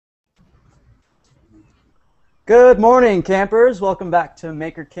Good morning, campers. Welcome back to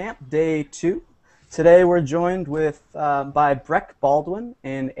Maker Camp Day 2. Today we're joined with by Breck Baldwin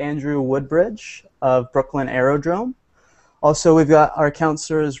and Andrew Woodbridge of Brooklyn Aerodrome. Also, we've got our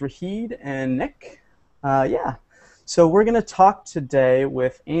counselors Rahid and Nick. So we're going to talk today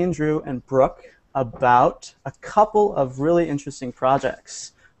with Andrew and Brooke about a couple of really interesting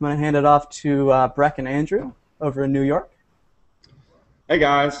projects. I'm going to hand it off to Breck and Andrew over in New York. Hey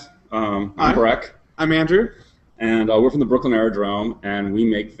guys, I'm Breck. I'm Andrew. And we're from the Brooklyn Aerodrome, and we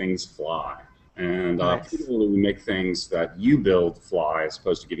make things fly. And particularly we make things that you build fly as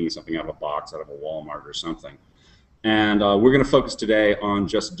opposed to giving you something out of a box, out of a Walmart or something. And we're going to focus today on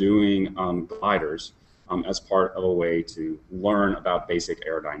just doing gliders as part of a way to learn about basic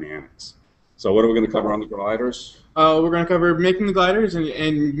aerodynamics. So what are we going to cover on the gliders? We're going to cover making the gliders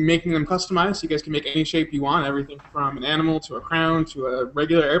and making them customized. So you guys can make any shape you want, everything from an animal to a crown to a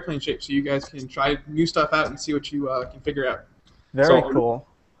regular airplane shape. So you guys can try new stuff out and see what you can figure out. Very cool.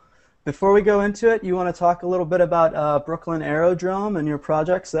 Before we go into it, you want to talk a little bit about Brooklyn Aerodrome and your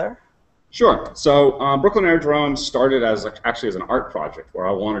projects there? Sure. So Brooklyn Aerodrome started actually as an art project where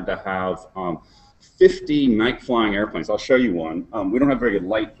I wanted to have 50 night flying airplanes. I'll show you one. We don't have very good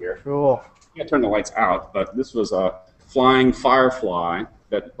light here. Cool. I can't turn the lights out, but this was a flying firefly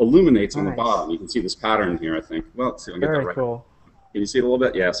that illuminates on the bottom. You can see this pattern here, I think. Well, let's see if I can get that right. Very cool. Can you see it a little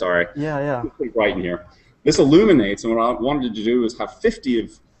bit? Yeah, sorry. Yeah. It's pretty bright in here. This illuminates, and what I wanted to do is have 50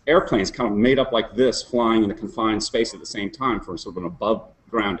 of airplanes kind of made up like this, flying in a confined space at the same time for sort of an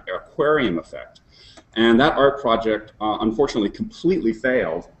above-ground aquarium effect. And that art project, unfortunately, completely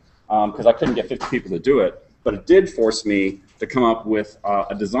failed because I couldn't get 50 people to do it. But it did force me to come up with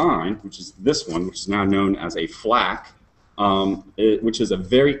a design, which is this one, which is now known as a flak, which is a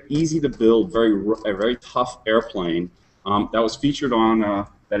very easy to build, very tough airplane that was featured on,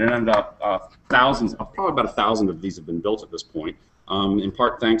 that ended up thousands, probably about 1,000 of these have been built at this point, in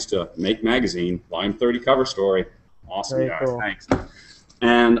part thanks to Make Magazine, Volume 30 cover story. Awesome, very guys, cool. Thanks.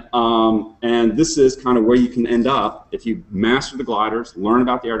 And this is kind of where you can end up if you master the gliders, learn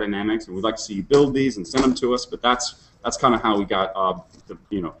about the aerodynamics, and we'd like to see you build these and send them to us. But that's kind of how we got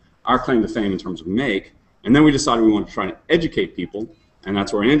our claim to fame in terms of make. And then we decided we wanted to try to educate people, and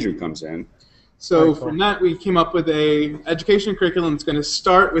that's where Andrew comes in. So from that, we came up with a education curriculum that's going to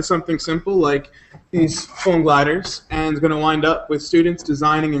start with something simple like these foam gliders, and it's going to wind up with students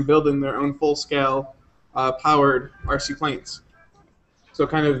designing and building their own full-scale powered RC planes. So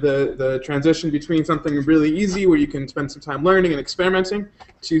kind of the transition between something really easy where you can spend some time learning and experimenting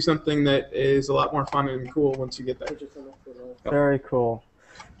to something that is a lot more fun and cool once you get there. Very cool.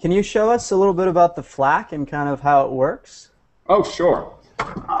 Can you show us a little bit about the flak and kind of how it works? Oh, sure.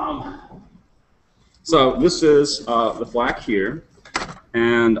 So this is the flak here.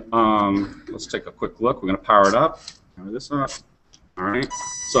 And let's take a quick look. We're going to power it up. Power this up. All right.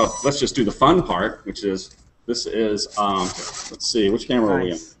 So let's just do the fun part, which is this is, let's see, which camera are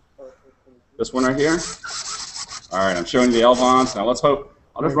we in? This one right here? All right, I'm showing you the elevons. Now let's hope,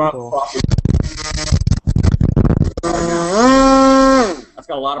 I'll just run up the property. That's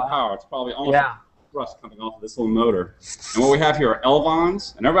got a lot of power. It's probably almost thrust coming off of this little motor. And what we have here are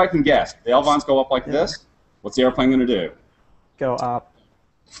elevons, and everybody can guess. The elevons go up like this. What's the airplane going to do? Go up.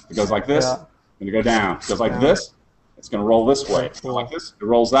 It goes like this. It's going to go down. It goes like this. It's going to roll this way. It goes like this. It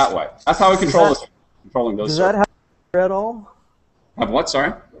rolls that way. That's how we control this. Controlling those. Does that have a rudder at all? Have what,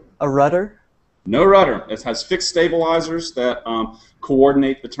 sorry? A rudder? No rudder. It has fixed stabilizers that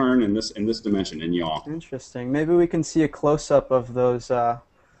coordinate the turn in this dimension in yaw. Interesting. Maybe we can see a close-up of those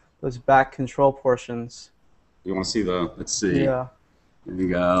back control portions. You want to see the? Let's see. Yeah. There you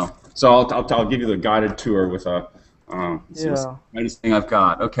go. So I'll give you the guided tour with a. This is the latest thing I've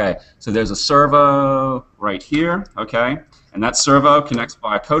got. Okay. So there's a servo right here. Okay. And that servo connects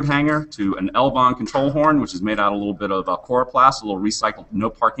by a coat hanger to an Elbon control horn, which is made out of a little bit of coroplast, a little recycled no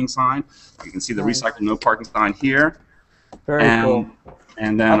parking sign. You can see the recycled no parking sign here. Very cool.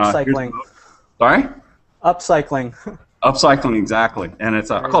 And then upcycling. Sorry? Upcycling. Upcycling, exactly. And it's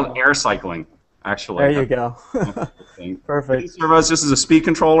I call it air cycling, actually. There you go. Perfect. This servo just is a speed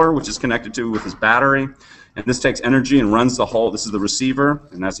controller, which is connected to with this battery. And this takes energy and runs the whole. This is the receiver,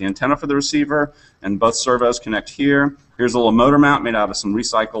 and that's the antenna for the receiver. And both servos connect here. Here's a little motor mount made out of some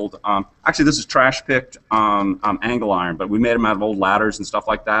recycled. Actually, this is trash-picked angle iron, but we made them out of old ladders and stuff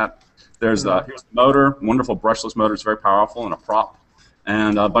like that. Here's the motor, wonderful brushless motor. It's very powerful, and a prop,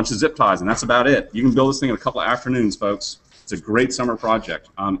 and a bunch of zip ties, and that's about it. You can build this thing in a couple of afternoons, folks. It's a great summer project.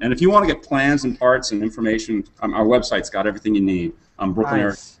 And if you want to get plans and parts and information, our website's got everything you need.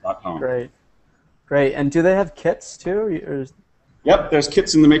 BrooklynAerodrome.com. Great. Great. And do they have kits too? Yep, there's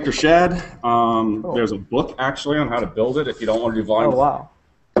kits in the Maker Shed. Cool. There's a book actually on how to build it if you don't want to do volume. Oh, wow.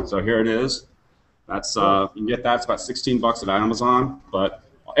 So here it is. That's you can get that. It's about $16 at Amazon, but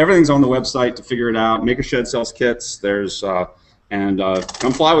everything's on the website to figure it out. Maker Shed sells kits. There's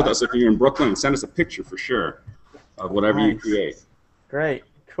come fly with us if you're in Brooklyn and send us a picture for sure of whatever you create. Great,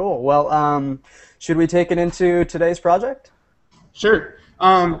 cool. Well, should we take it into today's project? Sure.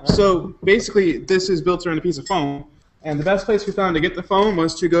 So basically, this is built around a piece of foam, and the best place we found to get the foam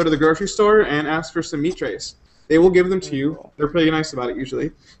was to go to the grocery store and ask for some meat trays. They will give them to you. They're pretty nice about it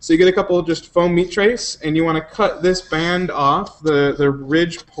usually. So you get a couple of just foam meat trays, and you want to cut this band off, the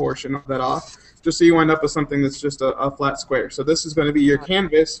ridge portion of that off, just so you wind up with something that's just a flat square. So this is going to be your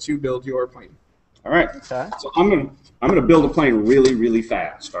canvas to build your plane. All right. Okay. So I'm gonna build a plane really, really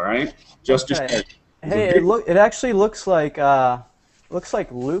fast. All right. Just Hey, it actually looks like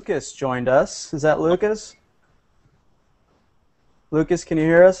Lucas joined us. Is that Lucas? Lucas, can you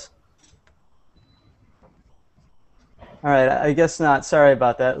hear us? All right, I guess not. Sorry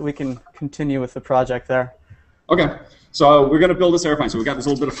about that. We can continue with the project there. Okay, so we're going to build this airplane. So we've got this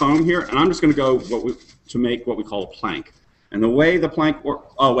little bit of foam here, and I'm just going to go to make what we call a plank. And the way the plank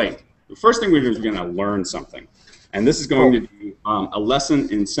works, oh wait, the first thing we're going to do is we're going to learn something. And this is going to be a lesson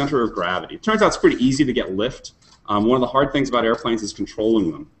in center of gravity. It turns out it's pretty easy to get lift. One of the hard things about airplanes is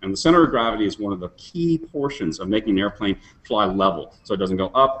controlling them. And the center of gravity is one of the key portions of making an airplane fly level, so it doesn't go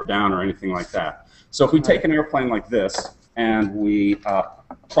up or down or anything like that. So if we take an airplane like this and we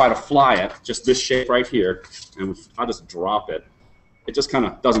try to fly it, just this shape right here, and I'll just drop it, it just kind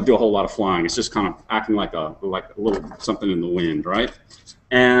of doesn't do a whole lot of flying. It's just kind of acting like a little something in the wind, right?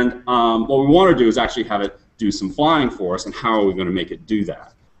 And what we want to do is actually have it do some flying for us, and how are we going to make it do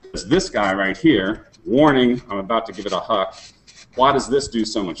that? Because this guy right here, warning, I'm about to give it a huck, why does this do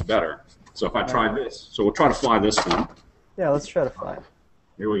so much better? So if I try this, so we'll try to fly this one. Yeah, let's try to fly.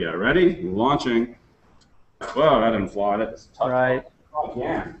 Here we go. Ready? We're launching. Whoa, that didn't fly. That's tough. Right.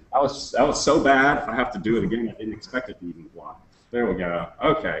 Again. That was so bad. I have to do it again. I didn't expect it to even fly. There we go.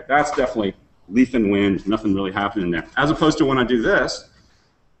 Okay, that's definitely leaf and wind. Nothing really happening there. As opposed to when I do this,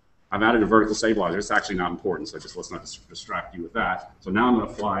 I've added a vertical stabilizer. It's actually not important, so just let's not distract you with that. So now I'm going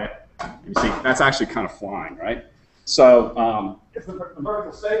to fly it. And you see, that's actually kind of flying, right? So if the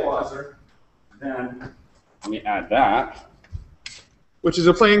vertical stabilizer, then let me add that. Which is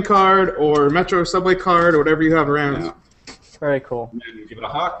a playing card or Metro subway card or whatever you have around. Yeah. Very cool. And then you give it a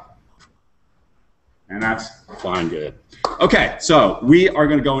huck, and that's flying good. Okay, so we are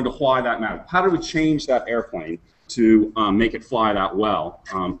going to go into why that matters. How do we change that airplane to make it fly that well?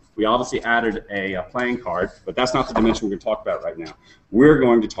 We obviously added a playing card, but that's not the dimension we're going to talk about right now. We're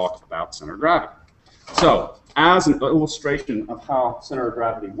going to talk about center of gravity. So as an illustration of how center of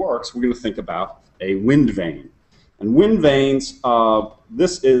gravity works, we're going to think about a wind vane. And wind vanes,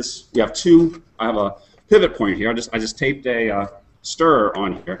 we have two. I have a pivot point here. I just taped a stirrer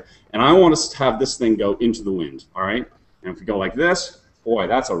on here, and I want us to have this thing go into the wind. All right. And if we go like this, boy,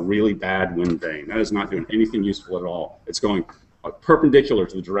 that's a really bad wind vane. That is not doing anything useful at all. It's going perpendicular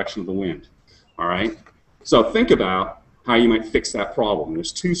to the direction of the wind. All right. So think about how you might fix that problem.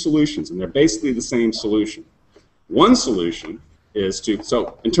 There's two solutions, and they're basically the same solution. One solution is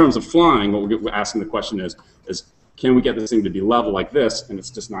so in terms of flying, what we're asking the question is can we get this thing to be level like this, and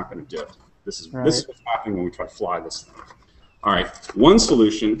it's just not going to do it. This is what's happening when we try to fly this thing. All right, one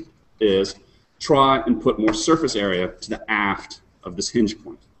solution is try and put more surface area to the aft of this hinge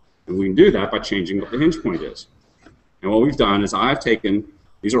point. And we can do that by changing what the hinge point is. And what we've done is I've taken,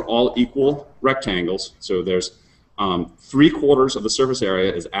 these are all equal rectangles, so there's 3/4 of the surface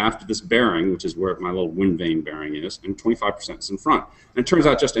area is aft of this bearing, which is where my little wind vane bearing is, and 25% is in front. And it turns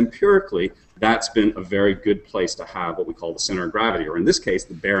out just empirically, that's been a very good place to have what we call the center of gravity, or in this case,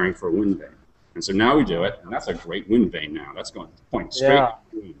 the bearing for a wind vane. And so now we do it, and that's a great wind vane now. That's going pointing straight at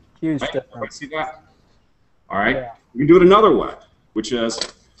the wind. Huge right? difference. See that? All right. Yeah. We can do it another way, which is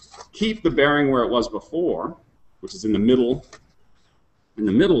keep the bearing where it was before, which is in the middle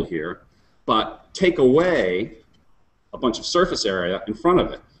here, but take away a bunch of surface area in front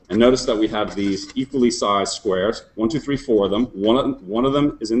of it. And notice that we have these equally sized squares, 1, 2, 3, 4 of them. One of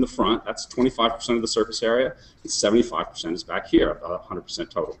them is in the front. That's 25% of the surface area. And 75% is back here, about 100%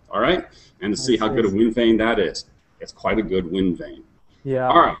 total. All right? And to see how good a wind vane that is. It's quite a good wind vane. Yeah.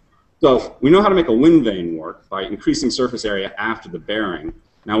 All right. So we know how to make a wind vane work by increasing surface area after the bearing.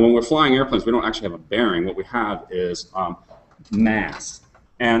 Now, when we're flying airplanes, we don't actually have a bearing. What we have is mass.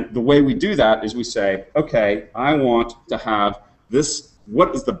 And the way we do that is we say, okay, I want to have this,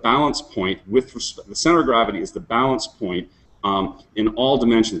 what is the balance point with respect, the center of gravity is the balance point in all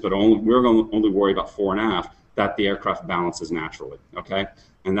dimensions, but we're going to only worry about 4.5. that the aircraft balances naturally, okay?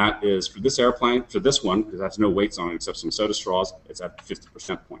 And that is for this airplane, for this one, because it has no weights on it except some soda straws, it's at the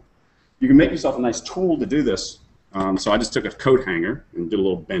 50% point. You can make yourself a nice tool to do this. So I just took a coat hanger and did a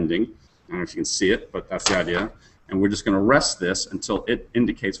little bending. I don't know if you can see it, but that's the idea. And we're just going to rest this until it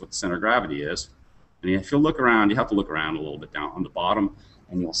indicates what the center of gravity is. And if you look around, you have to look around a little bit down on the bottom,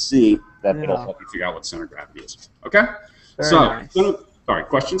 and you'll see that it'll help you figure out what the center of gravity is. Okay? Very nice. All right,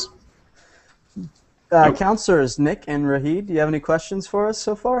 questions? Counselors Nick and Rahid, do you have any questions for us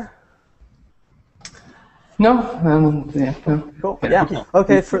so far? No, yeah, no. Cool. Yeah.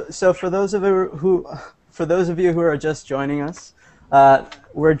 Okay. So for those of you who are just joining us,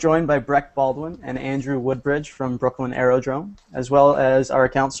 we're joined by Breck Baldwin and Andrew Woodbridge from Brooklyn Aerodrome, as well as our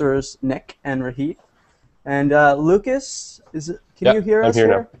counselors Nick and Rahid. And Lucas, can you hear us I'm here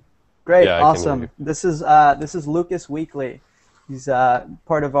here? Now. Great. Yeah, Awesome. This is Lucas Weekly. He's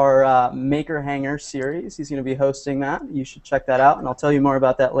part of our Maker Hangar series. He's going to be hosting that. You should check that out, and I'll tell you more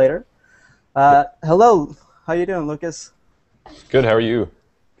about that later. Hello. How you doing, Lucas? Good. How are you?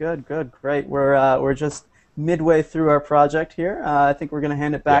 Good. Great. We're just midway through our project here. I think we're going to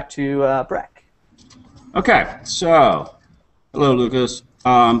hand it back to Breck. Okay. So, hello, Lucas.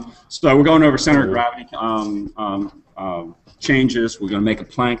 So we're going over center of gravity changes. We're going to make a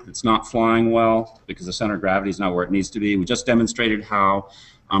plank that's not flying well because the center of gravity is not where it needs to be. We just demonstrated how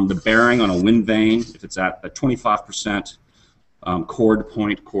the bearing on a wind vane, if it's at a 25% chord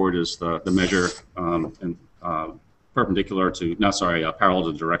point, chord is the measure perpendicular to, parallel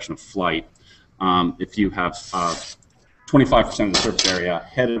to the direction of flight. If you have 25% of the surface area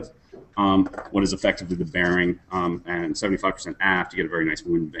ahead of what is effectively the bearing and 75% aft, you get a very nice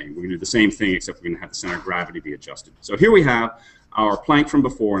wind vane. We're going to do the same thing, except we're going to have the center of gravity be adjusted. So here we have our plank from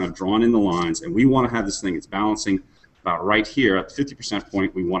before, and I've drawn in the lines, and we want to have this thing, it's balancing about right here at the 50%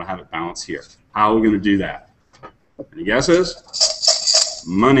 point. We want to have it balance here. How are we going to do that? Any guesses?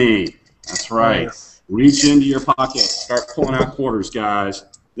 Money. That's right. Nice. Reach into your pocket. Start pulling out quarters, guys.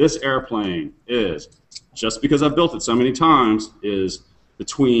 This airplane is, just because I've built it so many times, is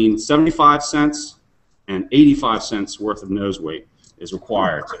between 75 cents and 85 cents worth of nose weight is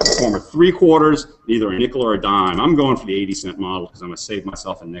required to perform a 3/4, either a nickel or a dime. I'm going for the 80-cent model because I'm going to save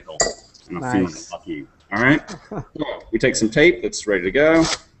myself a nickel, and I'm feeling lucky. All right? So we take some tape that's ready to go,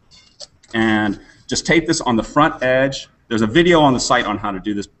 and just tape this on the front edge. There's a video on the site on how to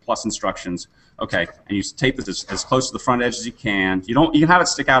do this, plus instructions. Okay, and you tape this as close to the front edge as you can. You can have it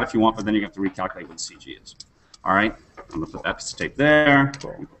stick out if you want, but then you have to recalculate what the CG is. All right, I'm going to put that piece of tape there.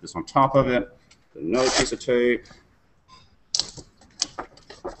 Put this on top of it. Put another piece of tape.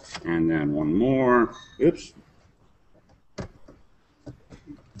 And then one more. Oops.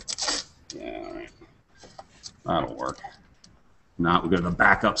 Yeah, all right. That'll work. Now we go to the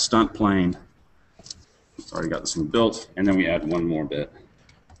backup stunt plane. It's already got this one built. And then we add one more bit.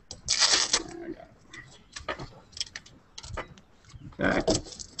 Okay.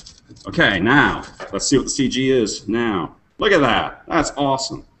 Okay, now let's see what the CG is now. Look at that. That's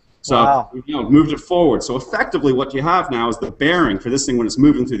awesome. So wow. We've moved it forward. So effectively what you have now is the bearing for this thing when it's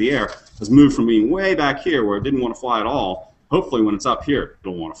moving through the air has moved from being way back here where it didn't want to fly at all. Hopefully when it's up here,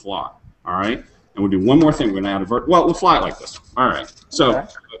 it'll want to fly. All right? And we'll do one more thing. We're going to add a well, we'll fly it like this. All right. So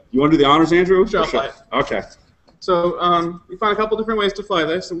you want to do the honors, Andrew? Sure, I'll fly it. Okay. So we find a couple different ways to fly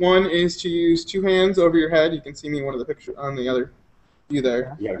this. One is to use two hands over your head. You can see me in one of the pictures on the other view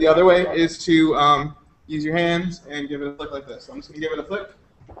there. Yeah, the other way is to use your hands and give it a flick like this. So I'm just going to give it a flick.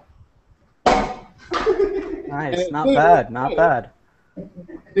 Nice. Not bad. Not bad.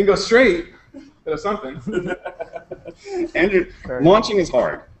 Didn't go straight, but it's something. Andrew, launching is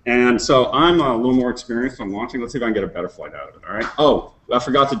hard. And so I'm a little more experienced on launching. Let's see if I can get a better flight out of it, all right? Oh, I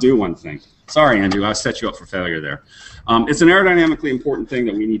forgot to do one thing. Sorry, Andrew, I set you up for failure there. It's an aerodynamically important thing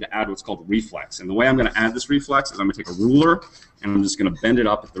that we need to add what's called reflex. And the way I'm going to add this reflex is I'm going to take a ruler, and I'm just going to bend it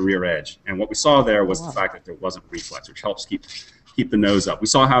up at the rear edge. And what we saw there was the fact that there wasn't reflex, which helps keep the nose up. We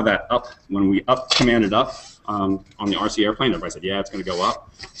saw how that when we commanded up on the RC airplane, everybody said, yeah, it's going to go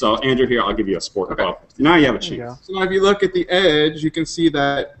up. So, Andrew, here, I'll give you a sport bump. Now you have a chance. So now if you look at the edge, you can see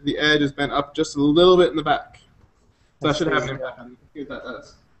that the edge has been up just a little bit in the back. So that should have an impact on see what that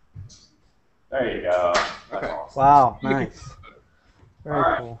does. There you go. That's awesome. Wow, nice.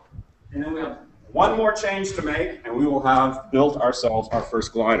 Very cool. And then we have one more change to make, and we will have built ourselves our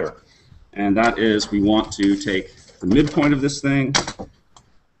first glider. And that is we want to take the midpoint of this thing,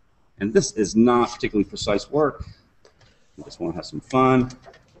 and this is not particularly precise work. We just want to have some fun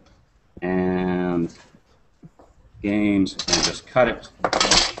and games and just cut it. And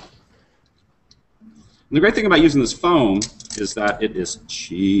the great thing about using this foam is that it is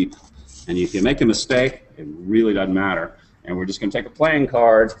cheap. And if you make a mistake, It really doesn't matter. And we're just going to take a playing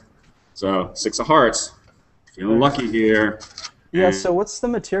card. So 6 of hearts. Feeling lucky here. Yeah, And so what's the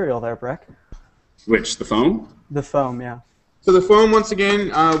material there, Breck? which, the foam? The foam, yeah. So the foam, once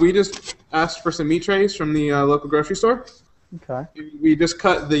again, we just asked for some meat trays from the local grocery store. Okay. We just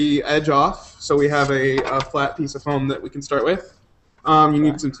cut the edge off, so we have a flat piece of foam that we can start with. You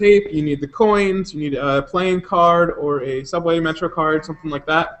need some tape, you need the coins, you need a playing card or a Subway Metro card, something like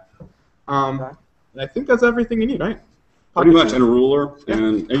that. And I think that's everything you need, right? Pretty much, and a ruler. Yeah.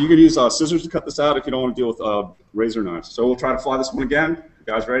 And you could use scissors to cut this out if you don't want to deal with razor knives. So we'll try to fly this one again. You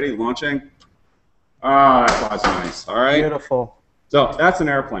guys ready? Launching. Ah, that flies nice. All right. Beautiful. So that's an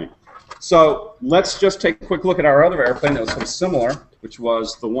airplane. So let's just take a quick look at our other airplane that was sort of similar, which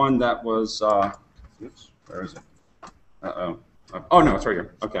was the one that was, oops, where is it? Uh-oh. Oh, no, it's right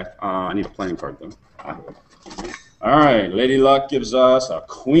here. Okay. I need a playing card, though. All right. Lady Luck gives us a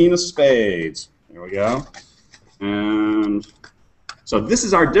Queen of Spades. There we go. And so this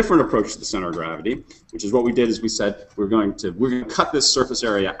is our different approach to the center of gravity, which is what we did is we said we're going to cut this surface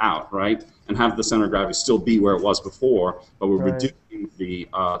area out, right, and have the center of gravity still be where it was before, but we're reducing the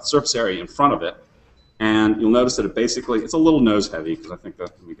surface area in front of it. And you'll notice that it's a little nose heavy because I think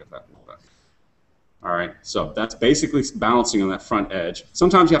that, let me get that a little bit. All right, so that's basically balancing on that front edge.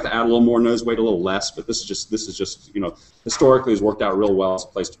 Sometimes you have to add a little more nose weight, a little less, but this is just historically has worked out real well as a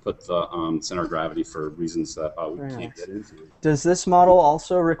place to put the center of gravity for reasons that we can't get into. Does this model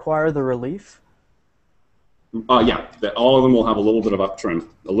also require the relief? Yeah, all of them will have a little bit of up trim,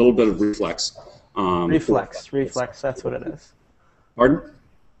 a little bit of reflex. Reflex, that's what it is. Pardon?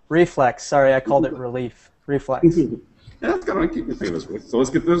 Reflex, sorry, I called it relief. Reflex. Yeah, that's kind of keep me thinking this way. So let's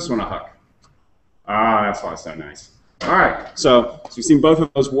get this one a huck. Ah, that's why it's so nice. All right, so we've seen both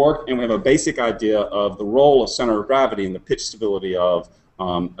of those work, and we have a basic idea of the role of center of gravity and the pitch stability of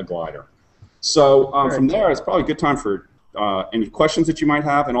a glider. So from there, it's probably a good time for any questions that you might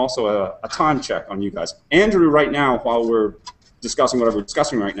have, and also a time check on you guys. Andrew, right now, while we're discussing whatever we're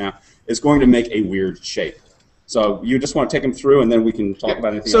discussing right now, is going to make a weird shape. So you just want to take them through, and then we can talk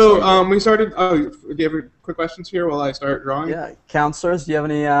about anything else. So we started. Oh, do you have any quick questions here while I start drawing? Yeah, counselors, do you have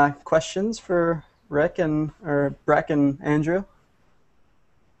any questions for Rick or Breck and Andrew?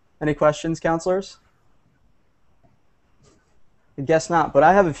 Any questions, counselors? I guess not, but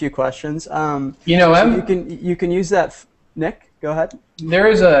I have a few questions. So you can use that. Nick, go ahead. There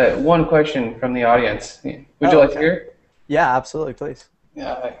is one question from the audience. Would you like to hear it? Yeah, absolutely, please.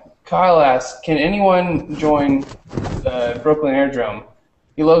 Kyle asks, can anyone join the Brooklyn Aerodrome?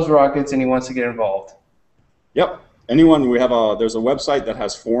 He loves rockets and he wants to get involved. Yep. Anyone, there's a website that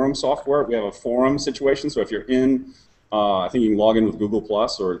has forum software. We have a forum situation, so if you're in, I think you can log in with Google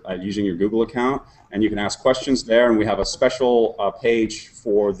Plus or using your Google account, and you can ask questions there, and we have a special page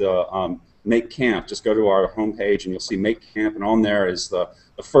for the Make Camp. Just go to our homepage, and you'll see Make Camp, and on there is the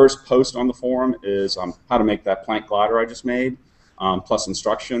first post on the forum is how to make that plank glider I just made, plus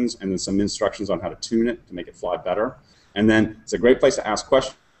instructions, and then some instructions on how to tune it to make it fly better. And then it's a great place to ask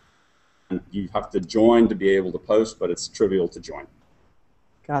questions. You have to join to be able to post, but it's trivial to join.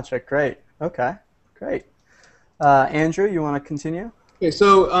 Gotcha. Great. Okay. Great. Andrew, you want to continue? Okay,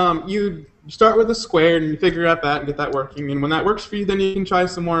 so you start with a square and you figure out that and get that working. And when that works for you, then you can try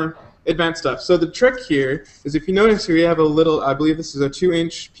some more advanced stuff. So the trick here is if you notice here, we have a little, I believe this is a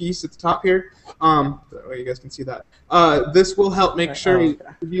 2-inch piece at the top here. That way you guys can see that. This will help make sure if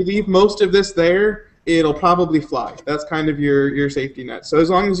you leave most of this there, it'll probably fly. That's kind of your safety net. So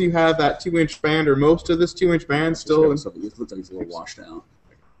as long as you have that 2-inch band or most of this 2-inch band still. It looks like it's a little washed out.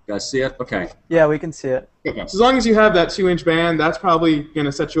 You guys see it? Okay. Yeah, we can see it. Okay. So as long as you have that 2-inch band, that's probably going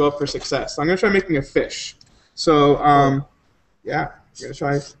to set you up for success. So I'm going to try making a fish. So yeah, I'm going to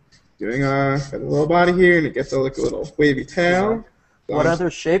try doing a little body here, and it gets like a little wavy tail. So what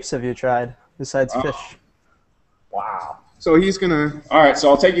other shapes have you tried besides fish? Wow. So he's going to... All right, so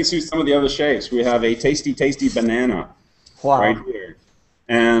I'll take you through some of the other shapes. We have a tasty, tasty banana right here.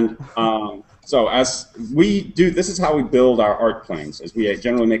 And so as we do, this is how we build our art planes, is we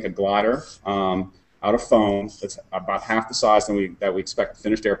generally make a glider out of foam that's about half the size that we expect the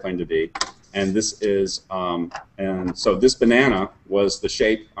finished airplane to be. And this is, and so this banana was the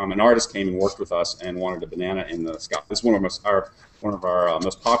shape. An artist came and worked with us and wanted a banana in the sky. This is one of our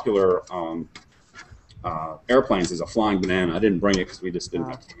most popular airplanes is a flying banana. I didn't bring it because we just didn't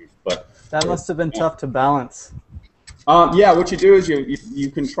have time. But that must have been tough to balance. Yeah, what you do is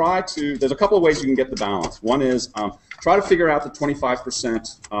you can try to. There's a couple of ways you can get the balance. One is try to figure out the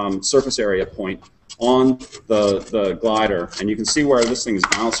 25% surface area point on the glider, and you can see where this thing is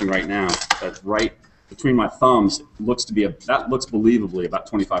balancing right now. That's right between my thumbs looks to be that looks believably about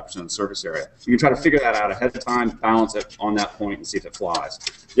 25% of the surface area. You can try to figure that out ahead of time, balance it on that point, and see if it flies.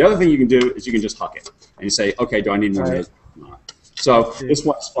 The other thing you can do is you can just huck it, and you say, okay, do I need more of this or not? So this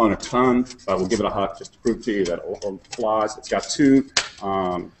one's flown a ton, but we'll give it a huck just to prove to you that it flies. It's got 2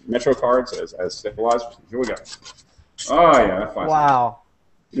 Metro cards as stabilizers. Here we go. Oh yeah, that flies. Wow.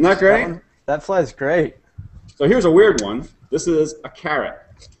 Isn't that great? That flies great. So here's a weird one. This is a carrot,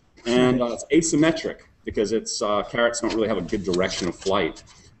 and it's asymmetric because it's carrots don't really have a good direction of flight.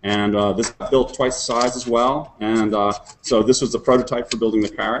 And this got built twice the size as well. And so this was the prototype for building the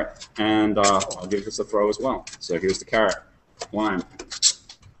carrot, and I'll give this a throw as well. So here's the carrot. Line. It's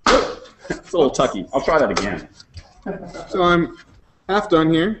a little tucky. I'll try that again. So I'm half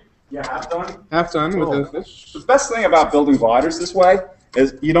done here. Yeah, half done. Half done with the fish. The best thing about building gliders this way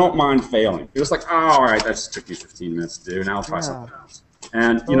is you don't mind failing. You're just like, oh, all right, that just took you 15 minutes to do. Now I'll try something else.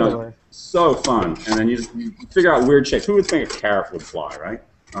 And you know, so fun. And then you figure out weird shapes. Who would think a carrot would fly, right?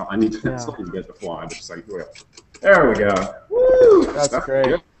 Oh, I need something to get to fly. But just like, there we go. Woo! That's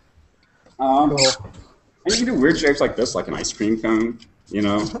great. Cool. And you can do weird shapes like this, like an ice cream cone. You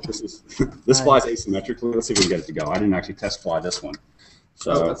know, this flies asymmetrically. Let's see if we can get it to go. I didn't actually test fly this one.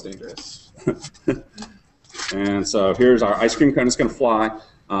 So that's dangerous. And so here's our ice cream cone. It's going to fly.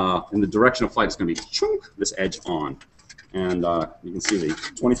 In the direction of flight, it's going to be chunk, this edge on. And you can see the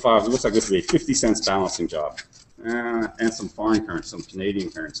 25. It looks like this is a 50 cents balancing job. And some foreign currency, some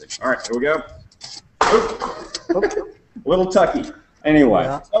Canadian currency. All right, here we go. A little tucky. Anyway,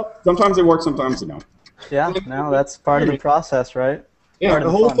 so sometimes they work, sometimes they don't. Yeah, no, that's part of the process, right? Yeah, the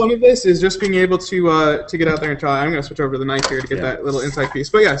whole fun of this is just being able to get out there and try. I'm going to switch over to the knife here to get that little inside piece.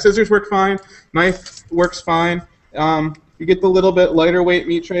 But yeah, scissors work fine. Knife works fine. You get the little bit lighter weight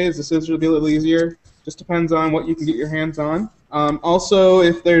meat trays. The scissors will be a little easier. Just depends on what you can get your hands on. Also,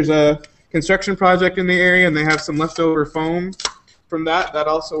 if there's a construction project in the area and they have some leftover foam from that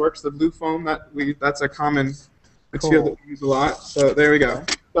also works. The blue foam, that's a common material that we use a lot. So there we go.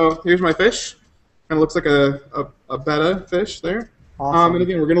 So here's my fish. Kind of looks like a betta fish there. Awesome. And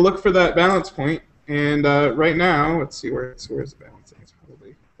again, we're going to look for that balance point. And right now, let's see where's the balancing. It's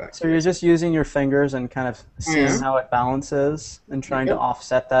probably back So you're just using your fingers and kind of seeing how it balances and trying to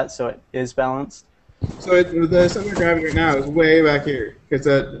offset that so it is balanced. So the center of gravity right now is way back here because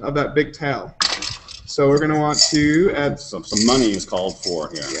of that big tail. So we're going to want to add some money is called for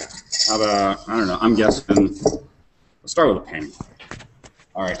here. Yeah. How about, I don't know, I'm guessing, let's start with a penny.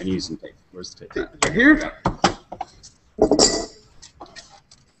 All right, I'm using tape. Where's the tape? Right here.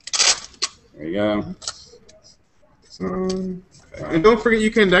 There you go. So, and don't forget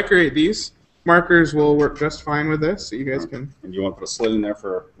you can decorate these. Markers will work just fine with this, so you guys can. And you want to put a slit in there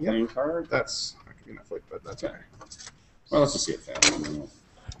for a playing card? That's not going to be enough weight, but that's okay. Well, let's just see it fail.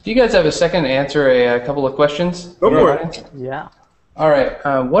 Do you guys have a second to answer a couple of questions? Go for it. Yeah. All right.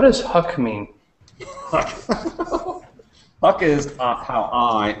 What does huck mean? Huck is how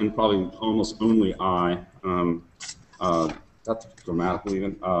I, and probably almost only I, that's grammatical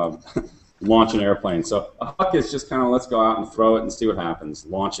even, launch an airplane. So a huck is just kind of let's go out and throw it and see what happens.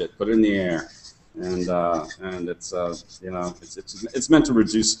 Launch it, put it in the air, and it's you know it's meant to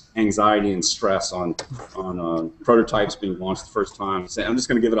reduce anxiety and stress on prototypes being launched the first time. Say I'm just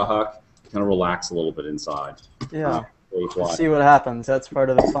going to give it a huck, kind of relax a little bit inside. Yeah. See what happens. That's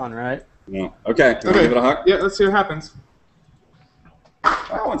part of the fun, right? Yeah. Okay. Can I give it a huck? Yeah. Let's see what happens.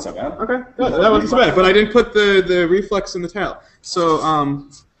 That wasn't so bad. Okay, good. That wasn't so bad, but I didn't put the reflex in the tail. So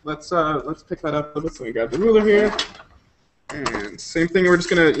let's pick that up a little bit. So we got the ruler here, and same thing. We're just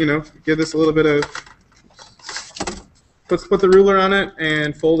gonna give this a little bit of put the ruler on it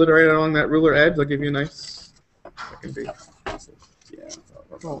and fold it right along that ruler edge. I'll give you a nice. That can be. Yeah. Let's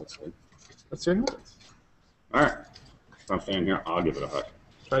see what happens. All right. If I'm staying here, I'll give it a huck.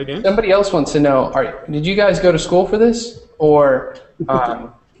 Try again. Somebody else wants to know. All right, did you guys go to school for this, or did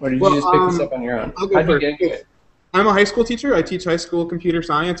you just pick this up on your own? I'll go How'd you first. get into it? I'm a high school teacher. I teach high school computer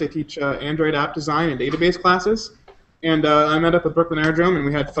science. I teach Android app design and database classes. And I met up with Brooklyn Aerodrome, and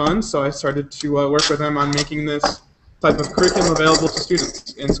we had fun, so I started to work with them on making this type of curriculum available to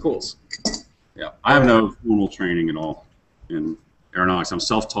students in schools. Yeah, I have no formal training at all in aeronautics. I'm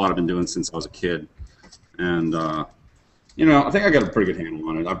self-taught. I've been doing it since I was a kid. And, I think I got a pretty good handle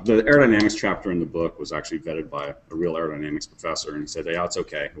on it. The aerodynamics chapter in the book was actually vetted by a real aerodynamics professor, and he said, yeah, it's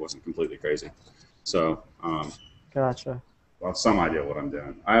okay. It wasn't completely crazy. So, Gotcha. well, I have some idea what I'm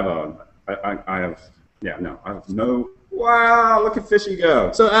doing. I have no, wow, look at fishy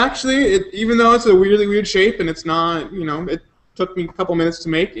go. So actually, even though it's a really weird shape and it's not, it took me a couple minutes to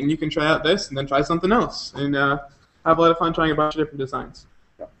make, and you can try out this and then try something else. And have a lot of fun trying a bunch of different designs.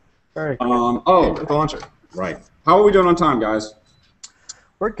 Very cool. With the launcher. Right. How are we doing on time, guys?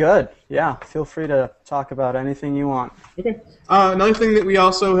 We're good. Yeah, feel free to talk about anything you want. Okay. Another thing that we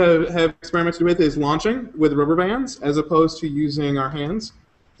also have experimented with is launching with rubber bands as opposed to using our hands.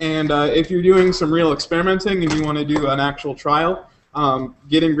 And if you're doing some real experimenting and you want to do an actual trial,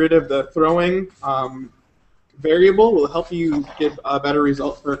 getting rid of the throwing variable will help you get a better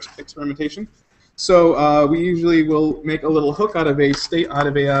result for experimentation. So we usually will make a little hook out of a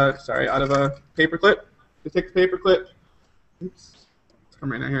paper clip. You take the paper clip. Oops.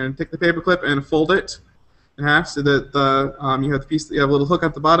 Come right down here and take the paper clip and fold it in half so that you have the piece. You have a little hook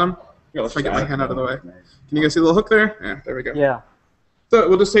at the bottom. If I get my hand out of the way, can you guys see the little hook there? Yeah, there we go. Yeah. So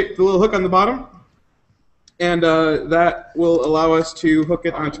we'll just take the little hook on the bottom, and that will allow us to hook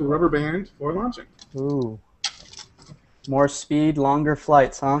it onto a rubber band for launching. Ooh. More speed, longer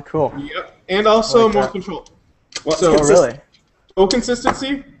flights, huh? Cool. Yep. And also like more that. control. So really? So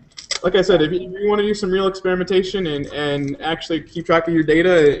consistency. Like I said, if you want to do some real experimentation and actually keep track of your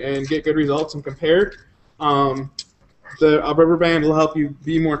data and get good results and compare, the rubber band will help you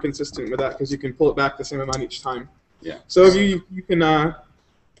be more consistent with that because you can pull it back the same amount each time. Yeah. So if you can,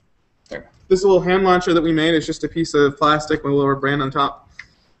 this little hand launcher that we made is just a piece of plastic with a little rubber band on top,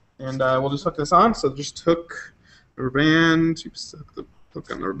 and we'll just hook this on. So just hook rubber band, you just hook the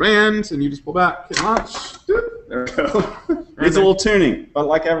hook on the rubber band, and you just pull back and launch. There we go. Needs a little tuning, but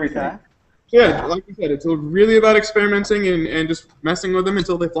like everything. Okay. Yeah, like I said, it's really about experimenting and just messing with them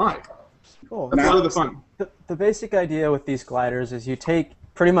until they fly. Cool. That's part of the fun. The basic idea with these gliders is you take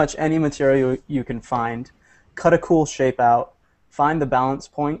pretty much any material you can find, cut a cool shape out, find the balance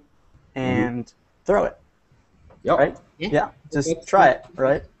point, and throw it. Yep. Right? Yeah. Just try it,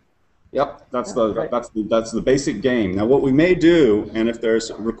 right? Yep, that's the basic game. Now, what we may do, and if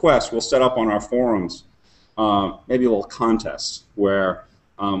there's requests, we'll set up on our forums maybe a little contest where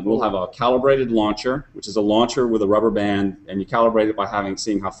we'll have a calibrated launcher, which is a launcher with a rubber band, and you calibrate it by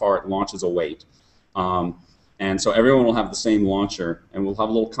seeing how far it launches a weight. And so everyone will have the same launcher, and we'll have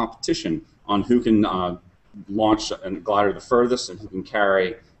a little competition on who can launch a glider the furthest and who can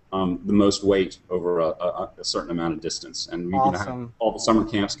carry the most weight over a certain amount of distance. And we can have all the summer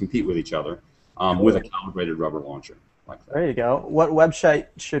camps compete with each other with a calibrated rubber launcher. Like that. There you go. What website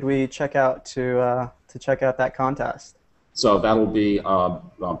should we check out to check out that contest? So that'll be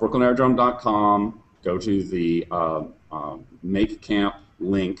brooklynaerodrome.com. Go to the Make Camp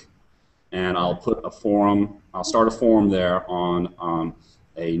link, and I'll put a forum. I'll start a forum there on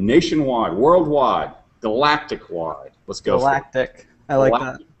a nationwide, worldwide, galactic-wide. Let's go. Galactic. I like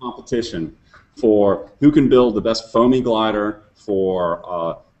that. Competition for who can build the best foamy glider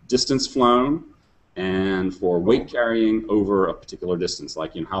for distance flown and for weight carrying over a particular distance.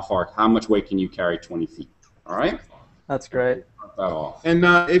 Like, how much weight can you carry 20 feet? All right. That's great. That off. And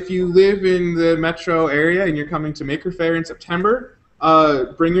if you live in the metro area and you're coming to Maker Faire in September,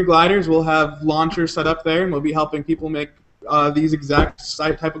 bring your gliders. We'll have launchers set up there, and we'll be helping people make these exact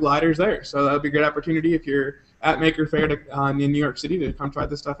type of gliders there. So that'll be a great opportunity if you're at Maker Faire in New York City to come try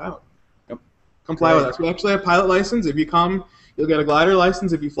this stuff out. Yep. Come fly with us. We actually have pilot license. If you come, you'll get a glider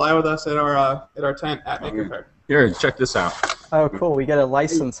license if you fly with us at our tent at Maker Faire. Here, check this out. Oh, cool. We get a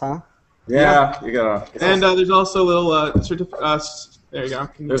license, huh? Yeah. You gotta. And there's also a little there you go.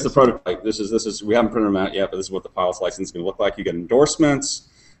 There's the prototype. This is we haven't printed them out yet, but this is what the pilot's license is going to look like. You get endorsements,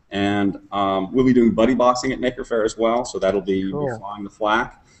 and we'll be doing buddy boxing at Maker Faire as well. So that'll be you'll be flying the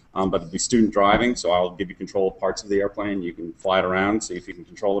flak. But it'll be student driving, so I'll give you control of parts of the airplane. You can fly it around, see if you can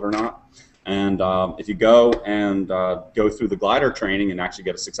control it or not. And if you go and go through the glider training and actually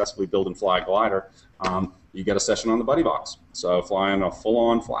get to successfully build and fly a glider, you get a session on the buddy box. So flying a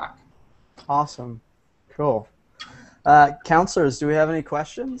full-on flak. Awesome. Cool. Counselors, do we have any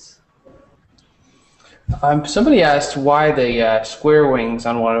questions? Somebody asked why the square wings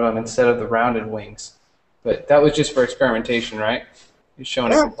on one of them instead of the rounded wings, but that was just for experimentation, right? You're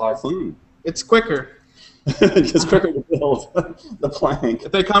showing us the plug. It's quicker. It's quicker to build the plank.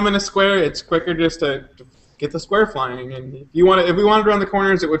 If they come in a square, it's quicker just to get the square flying. And if we wanted to run the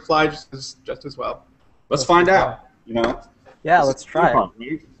corners, it would fly just as well. Let's find out. Yeah, let's try it.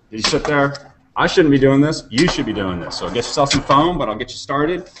 Did you sit there? I shouldn't be doing this. You should be doing this. So get yourself some foam, but I'll get you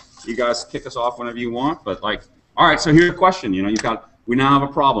started. You guys kick us off whenever you want. But all right. So here's a question. We now have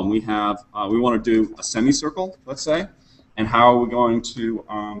a problem. We want to do a semicircle, let's say. And how are we going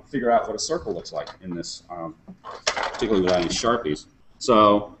to figure out what a circle looks like in this, particularly without any Sharpies?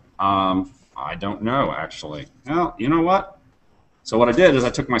 So I don't know, actually. Well, you know what? So what I did is I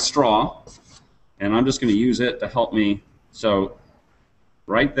took my straw, and I'm just going to use it to help me. So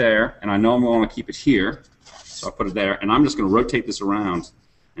right there, and I know I'm going to keep it here, so I put it there, and I'm just going to rotate this around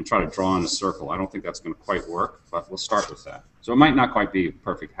and try to draw in a circle. I don't think that's going to quite work, but we'll start with that. So it might not quite be a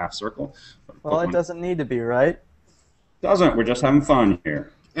perfect half circle. Well, it doesn't need to be, right? Doesn't. We're just having fun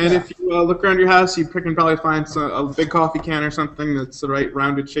here. And if you look around your house, you can probably find a big coffee can or something that's the right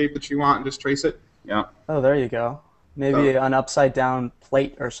rounded shape that you want and just trace it. Yeah. Oh, there you go. Maybe an upside-down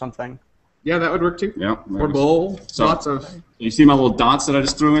plate or something. Yeah, that would work too. Yeah. Or bowl. So, lots of. You see my little dots that I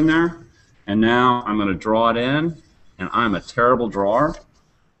just threw in there? And now I'm going to draw it in, and I'm a terrible drawer.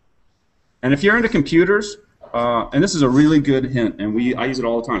 And if you're into computers, and this is a really good hint, and I use it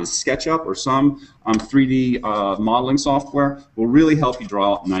all the time, is SketchUp or some 3D modeling software will really help you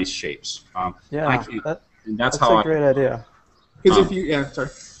draw out nice shapes. Yeah, that's how a great idea.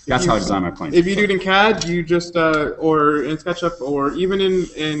 Because that's how I design my planes. If you do it in CAD, you just or in SketchUp or even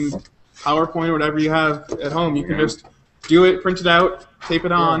in PowerPoint or whatever you have at home, you can just do it, print it out, tape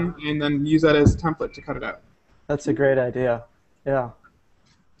it on, and then use that as a template to cut it out. That's a great idea. Yeah.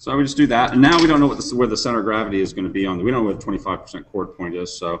 So we just do that, and now we don't know where the center of gravity is going to be on. We don't know what the 25% chord point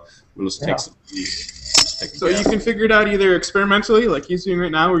is, so we'll just take some. So you can figure it out either experimentally, like he's doing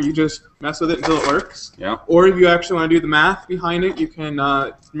right now, where you just mess with it until it works. Yeah. Or if you actually want to do the math behind it, you can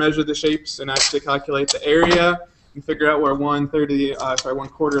measure the shapes and actually calculate the area and figure out where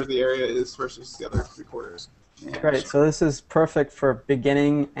 1/4 of the area is versus the other 3/4. Great. So this is perfect for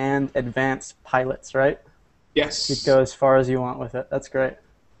beginning and advanced pilots, right? Yes. You can go as far as you want with it. That's great.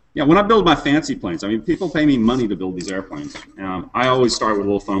 Yeah, when I build my fancy planes, I mean, people pay me money to build these airplanes. I always start with a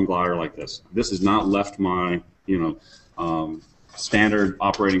little foam glider like this. This has not left my, standard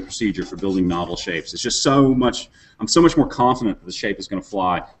operating procedure for building novel shapes. It's just so much. I'm so much more confident that the shape is going to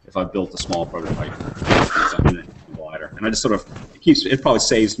fly if I built a small prototype glider. And I just sort of it probably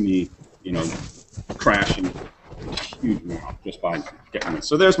saves me, crashing a huge amount just by getting it.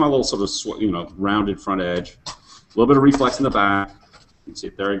 So there's my little sort of rounded front edge, a little bit of reflex in the back. You can see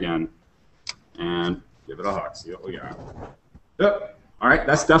it there again, and give it a hug. See what we got. Yep. All right,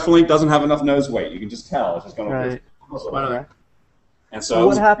 that's definitely doesn't have enough nose weight. You can just tell it's just going to. Right. And so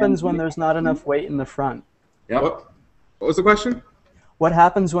what happens when there's not enough weight in the front? Yep. What was the question? What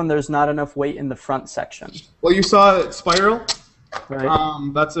happens when there's not enough weight in the front section? Well, you saw it spiral.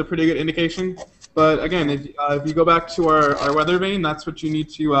 Right. That's a pretty good indication. But again, if you go back to our weather vane, that's what you need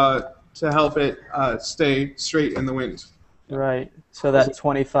to help it stay straight in the wind. Right. So that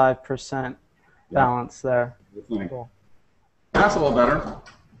 25% balance there. Cool. That's a little better.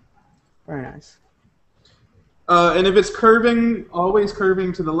 Very nice. And if it's always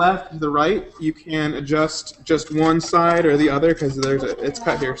curving to the left, to the right, you can adjust just one side or the other because it's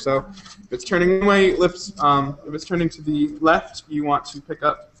cut here. So if it's turning one way, it lifts. If it's turning to the left, you want to pick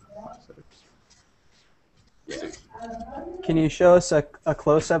up. Can you show us a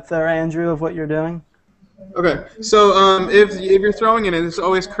close-up there, Andrew, of what you're doing? Okay, so if you're throwing it and it's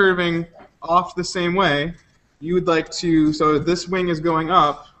always curving off the same way, you would like to, so this wing is going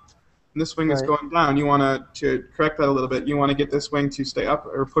up, and this wing is going down. You want to correct that a little bit. You want to get this wing to stay up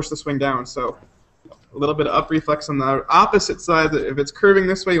or push this wing down. So a little bit of up reflex on the opposite side. If it's curving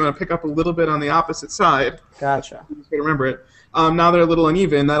this way, you want to pick up a little bit on the opposite side. Gotcha. You just got to remember it. Now they're a little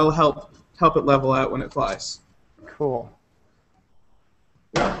uneven. That'll help it level out when it flies. Cool.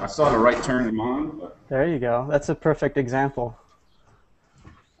 Yeah, I saw the right turn in mine. But there you go. That's a perfect example.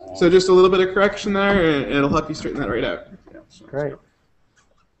 So just a little bit of correction there, and it'll help you straighten that right out. Great.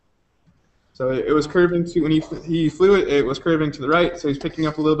 So it was curving to, when he flew it, it was curving to the right, so he's picking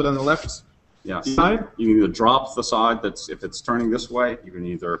up a little bit on the left side. You can either drop the side if it's turning this way, you can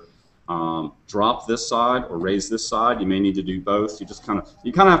either drop this side or raise this side. You may need to do both. You kind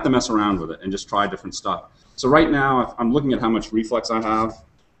of have to mess around with it and just try different stuff. So right now, I'm looking at how much reflex I have,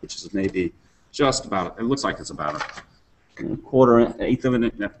 which is maybe just about, it looks like it's about eighth of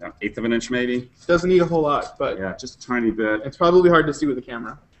an inch maybe. Doesn't need a whole lot, but yeah, just a tiny bit. It's probably hard to see with the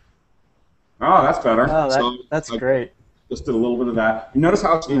camera. Oh, that's better. Oh, that's great. Just did a little bit of that. You notice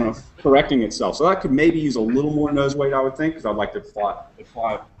how it's correcting itself. So that could maybe use a little more nose weight, I would think, because I'd like to fly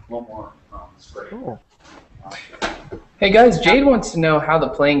a little more straight. Cool. Hey guys, Jade wants to know how the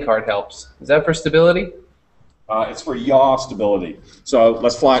playing card helps. Is that for stability? It's for yaw stability. So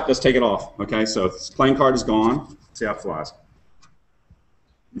let's take it off. Okay, so this playing card is gone. Let's see how it flies.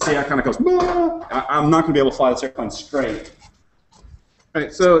 You see how it kind of goes, I'm not going to be able to fly this airplane straight. All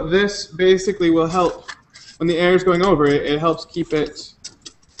right, so this basically will help, when the air is going over it, it helps keep it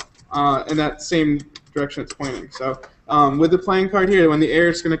in that same direction it's pointing. So with the playing card here, when the air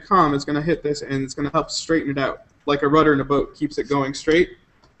is going to come, it's going to hit this and it's going to help straighten it out. Like a rudder in a boat keeps it going straight.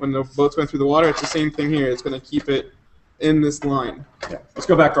 When the boat's going through the water, it's the same thing here. It's going to keep it in this line. Yeah. Let's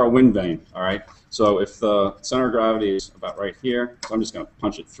go back to our wind vane, all right? So if the center of gravity is about right here, so I'm just going to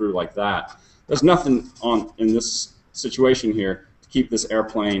punch it through like that. There's nothing in this situation here to keep this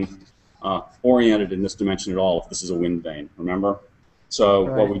airplane oriented in this dimension at all if this is a wind vane, remember? So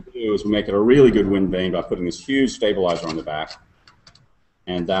what we do is we make it a really good wind vane by putting this huge stabilizer on the back,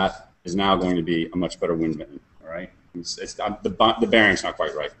 and that is now going to be a much better wind vane, all right? The bearing's not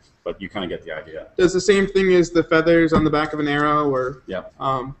quite right, but you kind of get the idea. Does the same thing as the feathers on the back of an arrow, or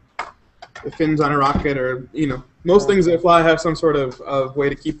the fins on a rocket, or most things that fly have some sort of way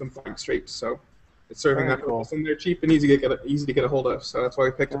to keep them flying straight. So it's serving that purpose, and they're cheap and easy to get a hold of. So that's why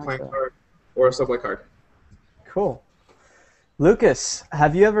we picked a playing card or a subway card. Cool. Lucas,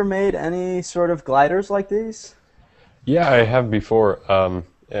 have you ever made any sort of gliders like these? Yeah, I have before,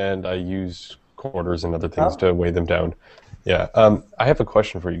 and I use quarters and other things to weigh them down. Yeah, I have a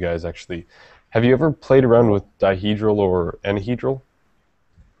question for you guys, actually. Have you ever played around with dihedral or anhedral?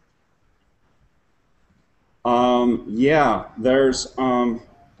 Yeah, there's,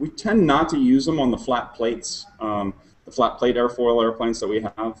 we tend not to use them on the flat plates, the flat plate airfoil airplanes that we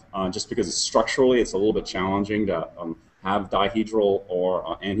have, just because structurally it's a little bit challenging to have dihedral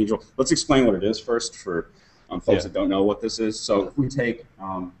or anhedral. Let's explain what it is first for folks that don't know what this is. So if we take,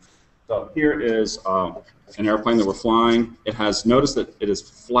 so here is an airplane that we're flying. It has, notice that it is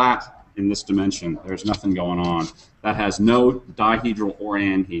flat in this dimension. There's nothing going on. That has no dihedral or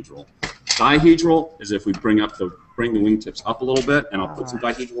anhedral. Dihedral is if we bring the wingtips up a little bit, and I'll put some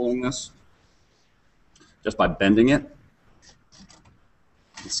dihedral in this just by bending it.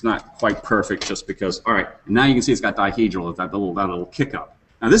 It's not quite perfect just because, all right, now you can see it's got dihedral, that little kick up.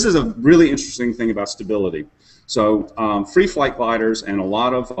 Now this is a really interesting thing about stability. So free flight gliders and a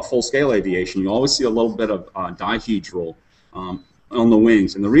lot of full-scale aviation, you always see a little bit of dihedral on the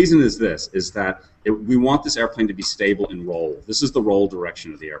wings. And the reason is this, is that we want this airplane to be stable in roll. This is the roll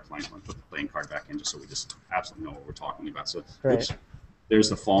direction of the airplane. I'm going to put the playing card back in just so we just absolutely know what we're talking about. So oops, there's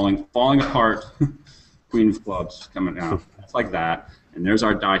the falling apart Queen of Clubs coming down. It's like that. And there's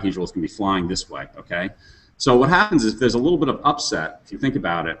our dihedral. It's going to be flying this way, okay? So what happens is there's a little bit of upset, if you think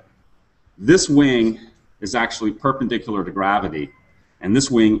about it. This wing is actually perpendicular to gravity, and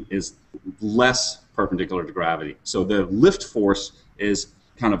this wing is less perpendicular to gravity. So the lift force is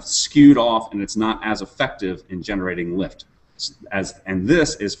kind of skewed off, and it's not as effective in generating lift. And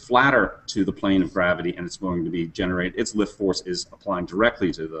this is flatter to the plane of gravity, and it's going to be its lift force is applying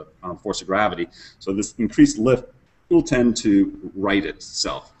directly to the force of gravity. So this increased lift will tend to right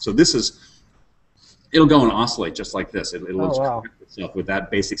itself. So this is, it'll go and oscillate just like this. It'll correct itself with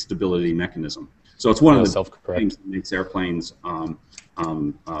that basic stability mechanism. So it's one of the things that makes airplanes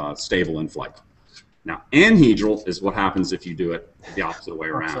stable in flight. Now, anhedral is what happens if you do it the opposite way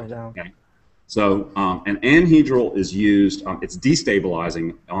around. Okay? So an anhedral is used, it's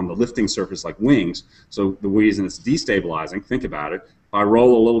destabilizing on the lifting surface like wings. So the reason it's destabilizing, think about it, if I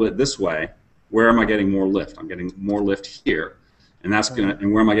roll a little bit this way, where am I getting more lift? I'm getting more lift here. And that's gonna,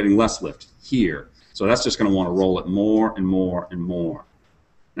 and where am I getting less lift? Here. So that's just gonna want to roll it more and more and more.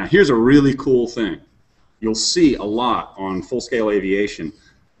 Now here's a really cool thing. You'll see a lot on full-scale aviation.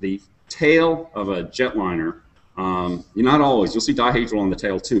 The tail of a jetliner, not always, you'll see dihedral on the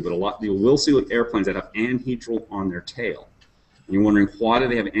tail too, but a lot, you will see airplanes that have anhedral on their tail. And you're wondering, why do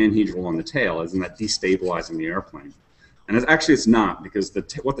they have anhedral on the tail? Isn't that destabilizing the airplane? And actually it's not, because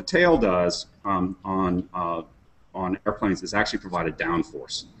what the tail does on airplanes is actually provide a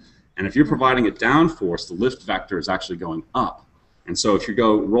downforce. And if you're providing a downforce, the lift vector is actually going up. And so if you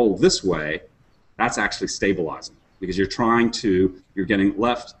roll this way, that's actually stabilizing, because you're getting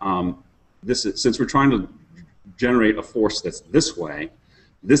left, since we're trying to generate a force that's this way,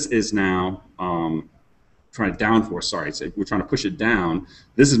 this is now trying to downforce, sorry, so we're trying to push it down.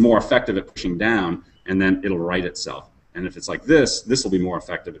 This is more effective at pushing down, and then it'll right itself. And if it's like this will be more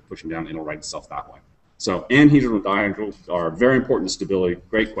effective at pushing down, and it'll right itself that way. So anhedral and dihedral are very important to stability.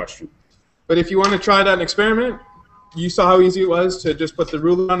 Great question. But if you want to try that in experiment, you saw how easy it was to just put the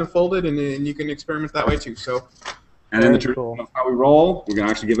ruler on and fold it, and you can experiment that way too. So, and then the truth of how we roll, we're going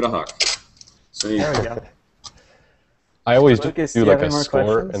to actually give it a hug. So, there we go. I always Lucas, do like a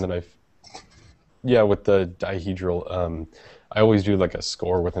score, and then with the dihedral, I always do like a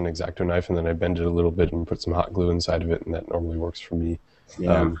score with an X-Acto knife, and then I bend it a little bit and put some hot glue inside of it, and that normally works for me.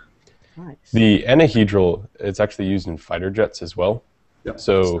 Yeah. Nice. The anhedral, it's actually used in fighter jets as well. Yep.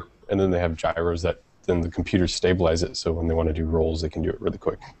 So, and then they have gyros that then the computers stabilize it, so when they want to do rolls, they can do it really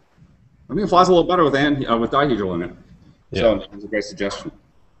quick. I think it flies a little better with dihedral in it. Yeah. So that was a great suggestion.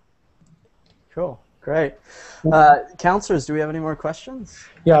 Cool. Great. Counselors, do we have any more questions?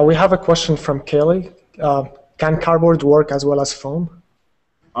 Yeah, we have a question from Kaylee. Can cardboard work as well as foam?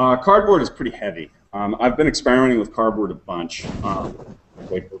 Cardboard is pretty heavy. I've been experimenting with cardboard a bunch,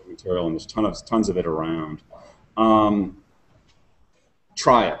 weight material, and there's tons of it around.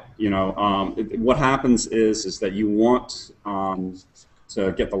 Try it. What happens is that you want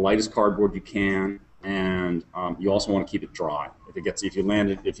to get the lightest cardboard you can, and you also want to keep it dry. If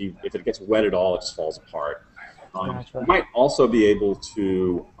it gets wet at all, it just falls apart. Gotcha. You might also be able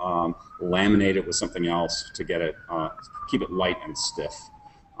to laminate it with something else to get it, keep it light and stiff.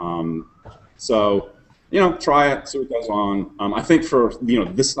 So, try it, see what goes on. I think for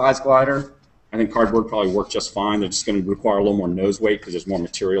this size glider, I think cardboard probably work just fine. They're just going to require a little more nose weight because there's more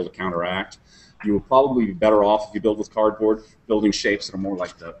material to counteract. You would probably be better off if you build with cardboard, building shapes that are more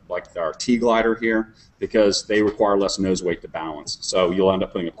like our T glider here, because they require less nose weight to balance. So you'll end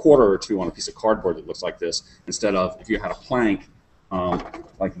up putting a quarter or two on a piece of cardboard that looks like this, instead of if you had a plank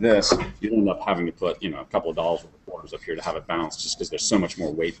like this, you'd end up having to put a couple of dollars worth of quarters up here to have it balanced, just because there's so much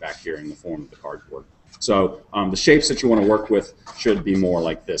more weight back here in the form of the cardboard. So the shapes that you want to work with should be more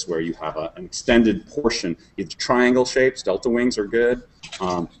like this, where you have an extended portion. Either triangle shapes, delta wings are good.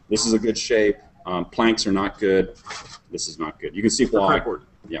 This is a good shape. Planks are not good. This is not good. You can see why. For cardboard.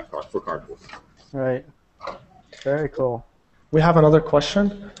 Yeah, for cardboard. Right. Very cool. We have another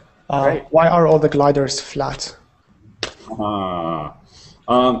question. Great. Why are all the gliders flat?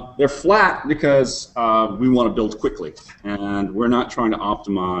 They're flat because we want to build quickly, and we're not trying to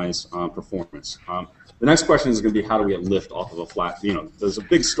optimize performance. The next question is going to be, how do we get lift off of a flat? There's a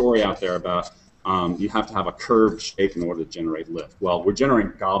big story out there about you have to have a curved shape in order to generate lift. Well, we're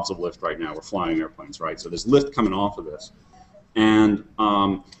generating gobs of lift right now. We're flying airplanes, right? So there's lift coming off of this. And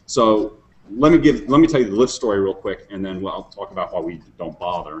so let me tell you the lift story real quick, and then I'll talk about why we don't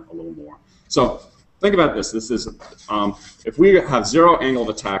bother a little more. So think about this. This is if we have zero angle of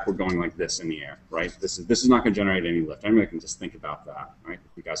attack, we're going like this in the air, right? This is not going to generate any lift. Anybody can just think about that, right?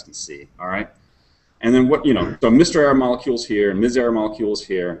 You guys can see, all right? And then so Mr. Air molecules here, and Ms. Air molecules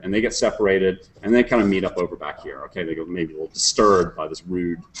here, and they get separated, and they kind of meet up over back here, okay? They go maybe a little disturbed by this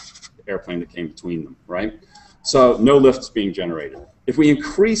rude airplane that came between them, right? So no lift is being generated. If we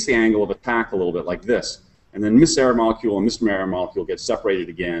increase the angle of attack a little bit like this, and then Ms. Air molecule and Mr. Air molecule get separated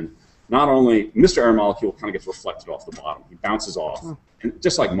again, not only Mr. Air molecule kind of gets reflected off the bottom. He bounces off, and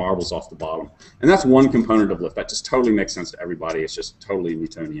just like marbles off the bottom. And that's one component of lift. That just totally makes sense to everybody. It's just totally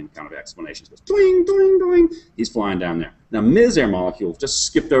Newtonian kind of explanation. It goes doing, doing, doing. He's flying down there. Now, Ms. Air molecule just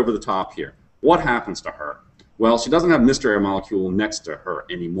skipped over the top here. What happens to her? Well, she doesn't have Mr. Air molecule next to her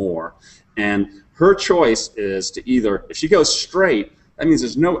anymore. And her choice is to either, if she goes straight, that means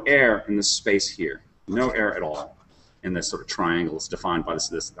there's no air in this space here. No air at all. In this sort of triangle is defined by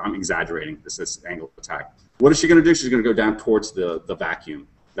this I'm exaggerating, this angle of attack. What is she going to do? She's going to go down towards the vacuum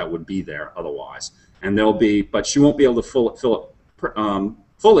that would be there otherwise. And but she won't be able to fill it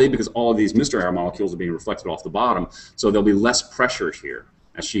fully because all of these Mr. Air molecules are being reflected off the bottom. So there'll be less pressure here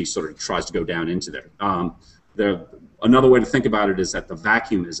as she sort of tries to go down into there. Another way to think about it is that the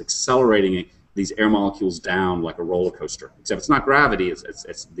vacuum is accelerating these air molecules down like a roller coaster. Except it's not gravity,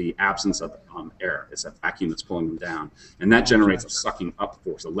 it's the absence of air. It's a vacuum that's pulling them down. And that generates a sucking up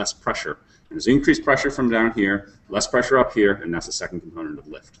force, so less pressure. And there's increased pressure from down here, less pressure up here, and that's the second component of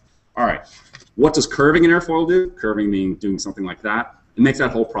lift. All right, what does curving an airfoil do? Curving meaning doing something like that. It makes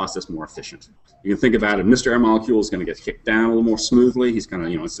that whole process more efficient. You can think about it, Mr. Air Molecule is going to get kicked down a little more smoothly. He's going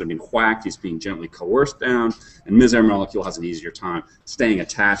to, instead of being whacked, he's being gently coerced down. And Ms. Air Molecule has an easier time staying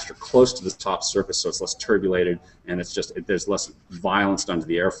attached or close to the top surface, so it's less turbulated, and there's less violence done to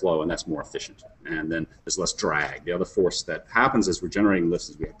the airflow, and that's more efficient. And then there's less drag. The other force that happens as we're generating lifts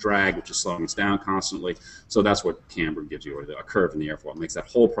is we have drag, which is slowing us down constantly. So that's what camber gives you, or a curve in the airfoil. It makes that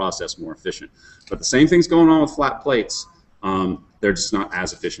whole process more efficient. But the same thing's going on with flat plates. They're just not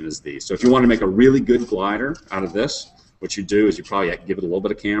as efficient as these. So if you want to make a really good glider out of this, what you do is you probably give it a little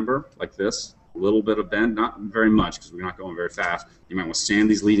bit of camber, like this, a little bit of bend, not very much because we're not going very fast. You might want to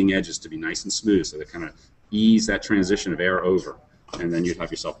sand these leading edges to be nice and smooth so they kind of ease that transition of air over. And then you'd have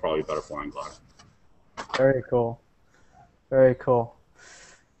yourself probably a better flying glider. Very cool. Very cool.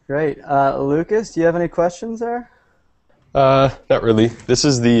 Great. Lucas, do you have any questions there? Not really. This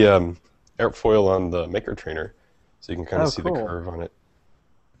is the airfoil on the Maker Trainer. So you can kind of see cool. the curve on it.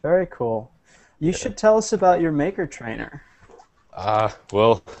 Very cool. You should tell us about your Maker Trainer.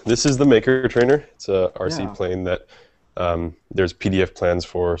 Well, this is the Maker Trainer. It's a RC plane that there's PDF plans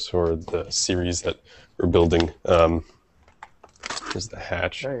for the series that we're building. There's the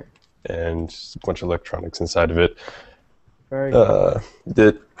hatch and just a bunch of electronics inside of it. Very cool.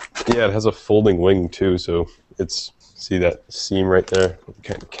 It has a folding wing too, so see that seam right there? You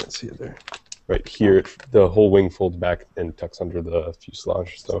can't see it there. right here. The whole wing folds back and tucks under the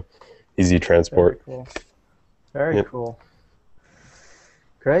fuselage, so easy transport. Very cool. Very cool.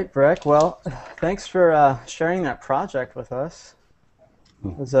 Great, Breck. Well, thanks for sharing that project with us.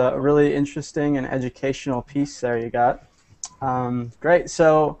 It was a really interesting and educational piece there you got. Great.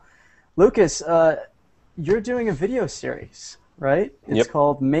 So, Lucas, you're doing a video series, right? It's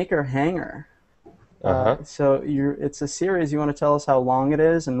called Maker Hangar. So it's a series. You want to tell us how long it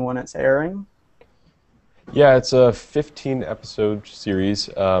is and when it's airing? Yeah, it's a 15-episode series.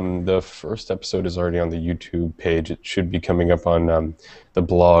 The first episode is already on the YouTube page. It should be coming up on the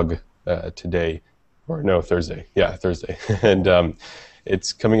blog today, or no, Thursday. Yeah, Thursday. And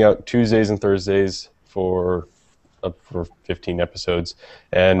it's coming out Tuesdays and Thursdays for 15 episodes.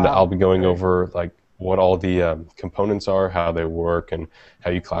 And I'll be going over like what all the components are, how they work, and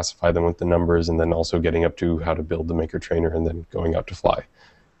how you classify them with the numbers, and then also getting up to how to build the Maker Trainer and then going out to fly.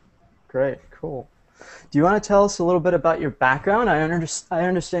 Great, cool. Do you want to tell us a little bit about your background? I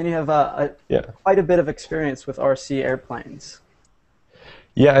understand you have quite a bit of experience with RC airplanes.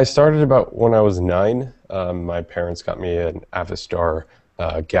 Yeah, I started about when I was 9. My parents got me an Avistar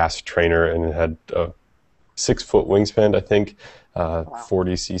gas trainer, and it had a 6-foot wingspan, I think,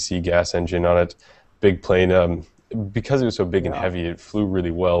 40cc gas engine on it. Big plane. Because it was so big and heavy, it flew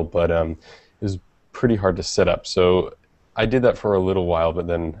really well, but it was pretty hard to set up. So I did that for a little while, but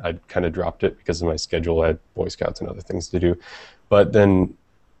then I kind of dropped it because of my schedule. I had Boy Scouts and other things to do. But then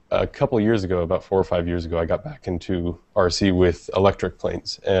a couple of years ago, about 4 or 5 years ago, I got back into RC with electric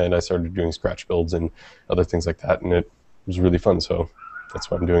planes, and I started doing scratch builds and other things like that, and it was really fun. So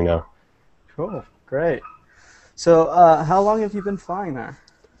that's what I'm doing now. Cool, great. So how long have you been flying there?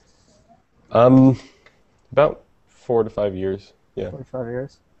 About 4 to 5 years. Yeah. 4 to 5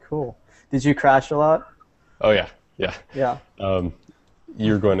 years. Cool. Did you crash a lot? Oh yeah, yeah. Yeah.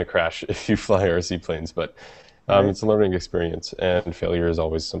 You're going to crash if you fly RC planes, but it's a learning experience, and failure is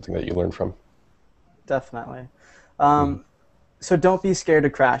always something that you learn from. Definitely. So don't be scared to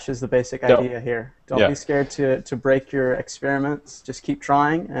crash is the basic idea here. Don't be scared to break your experiments. Just keep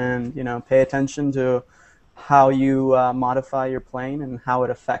trying, and pay attention to how you modify your plane and how it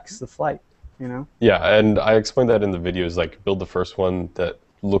affects the flight. Yeah, and I explained that in the videos. Like, build the first one that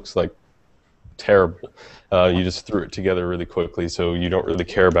looks like terrible. You just threw it together really quickly, so you don't really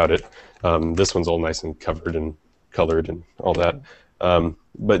care about it. This one's all nice and covered and colored and all that.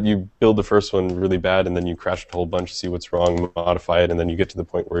 But you build the first one really bad, and then you crash a whole bunch, see what's wrong, modify it, and then you get to the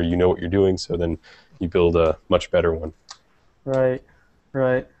point where you know what you're doing, so then you build a much better one. Right,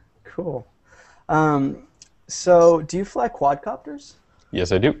 right. Cool. So do you fly quadcopters?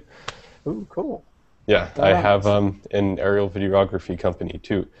 Yes, I do. Ooh, cool. Yeah, I have an aerial videography company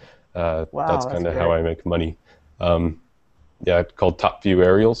too. That's kind of how I make money. Yeah, it's called Top View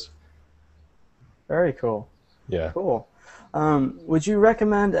Aerials. Very cool. Yeah. Cool. Would you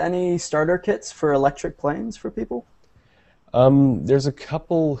recommend any starter kits for electric planes for people? There's a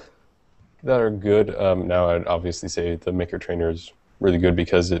couple that are good. Now, I'd obviously say the Maker Trainer is really good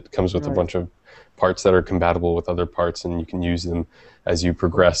because it comes with a bunch of parts that are compatible with other parts, and you can use them as you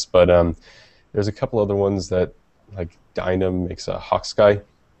progress. But there's a couple other ones that, like Dynam makes a Hawksky.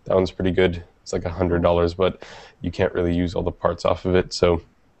 That one's pretty good. It's like $100, but you can't really use all the parts off of it. So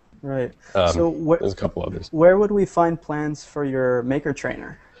right. There's a couple others. Where would we find plans for your Maker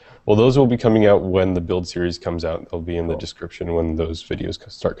Trainer? Well, those will be coming out when the build series comes out. They'll be in the description when those videos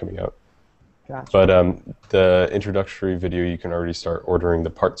start coming out. Gotcha. But the introductory video, you can already start ordering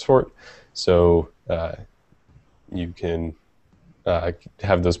the parts for it. So you can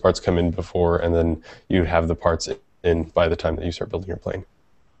have those parts come in before, and then you have the parts in by the time that you start building your plane.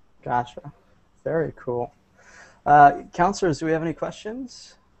 Gotcha. Very counselors, do we have any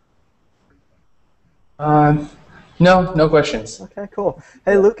questions? No questions. Okay, cool.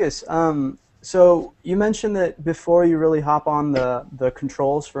 Hey, Lucas, so you mentioned that before you really hop on the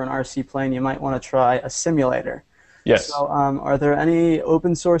controls for an RC plane, you might want to try a simulator. Yes. So are there any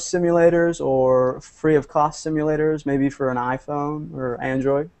open source simulators or free of cost simulators, maybe for an iPhone or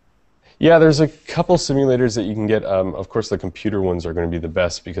Android? Yeah, there's a couple simulators that you can get. Of course, the computer ones are going to be the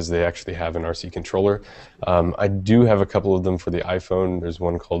best because they actually have an RC controller. I do have a couple of them for the iPhone. There's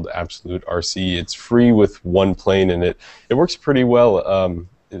one called Absolute RC. It's free with one plane, and it works pretty well.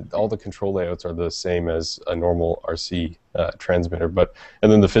 All the control layouts are the same as a normal RC transmitter,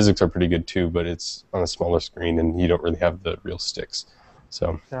 and then the physics are pretty good too, but it's on a smaller screen, and you don't really have the real sticks.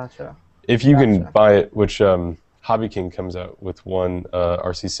 So gotcha. If you can buy it, which Hobby King comes out with one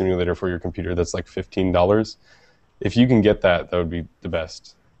RC simulator for your computer that's like $15. If you can get that, that would be the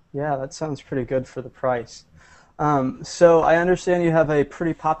best. Yeah, that sounds pretty good for the price. So I understand you have a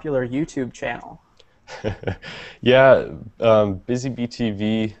pretty popular YouTube channel. Yeah, Busy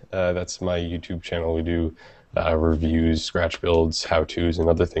BTV, that's my YouTube channel. We do reviews, scratch builds, how-tos, and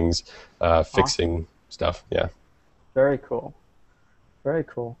other things, fixing stuff. Yeah. Very cool. Very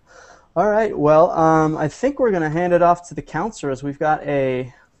cool. All right. Well, I think we're going to hand it off to the counselors. We've got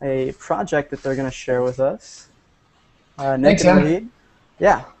a project that they're going to share with us. Nick Thanks, and Em. Rahid.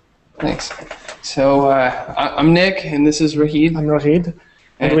 Yeah. Thanks. So I'm Nick, and this is Rahid. I'm Rahid,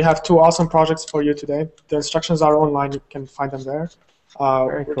 and we have two awesome projects for you today. The instructions are online. You can find them there.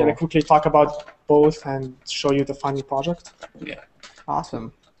 We're cool. going to quickly talk about both and show you the final project. Yeah.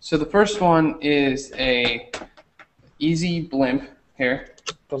 Awesome. So the first one is a easy blimp here.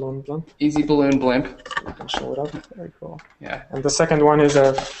 Balloon blimp. Easy balloon blimp. You can show it up. Very cool. Yeah. And the second one is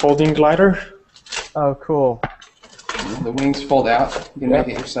a folding glider. Oh, cool. The wings fold out. You can make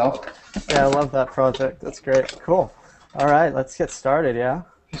it yourself. Yeah, I love that project. That's great. Cool. All right, let's get started, yeah?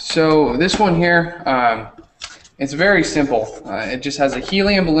 So this one here, it's very simple. It just has a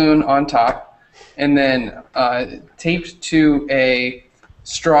helium balloon on top, and then taped to a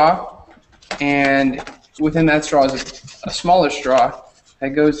straw, and within that straw is a smaller straw that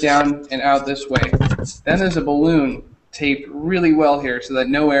goes down and out this way. Then there's a balloon taped really well here so that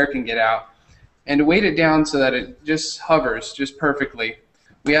no air can get out. And to weight it down so that it just hovers just perfectly,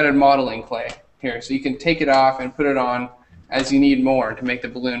 we added modeling clay here. So you can take it off and put it on as you need more to make the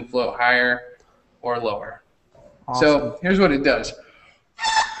balloon float higher or lower. Awesome. So here's what it does.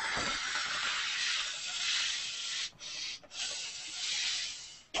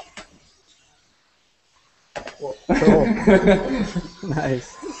 Cool.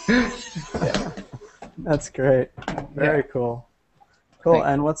 Nice. Yeah. That's great. Very cool. Cool. Thanks.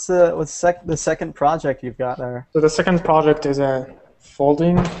 And what's the second project you've got there? So the second project is a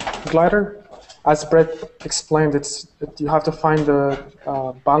folding glider. As Brett explained, you have to find the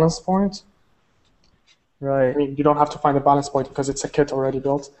balance point. Right. I mean, you don't have to find the balance point because it's a kit already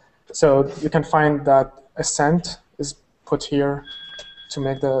built. So you can find that ascent is put here to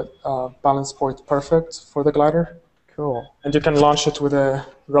make the balance point perfect for the glider. Cool. And you can launch it with a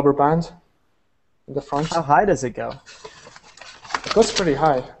rubber band in the front. How high does it go? It goes pretty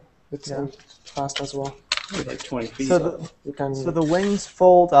high. It's fast as well. Like 20 feet. So You can. the wings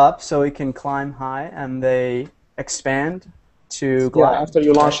fold up so it can climb high, and they expand to glide. Yeah, after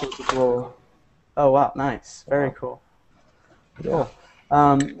you launch it, it will. Oh wow, nice. Very cool. Cool.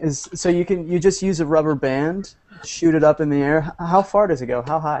 So you just use a rubber band, shoot it up in the air. How far does it go?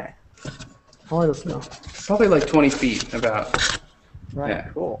 How high? Oh, I don't know. Probably like 20 feet about. Right. Yeah.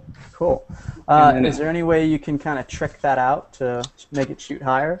 Cool. Cool. And then Is there any way you can kind of trick that out to make it shoot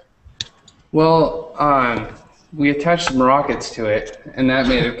higher? Well, we attached some rockets to it, and that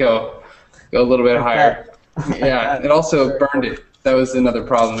made it go a little bit higher. Yeah, it also burned it. That was another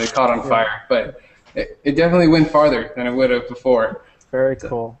problem. It caught on fire, but it definitely went farther than it would have before. Very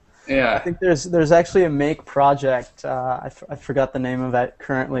cool. I Yeah. think there's actually a make project. I forgot the name of it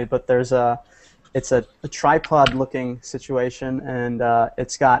currently, but it's a tripod-looking situation, and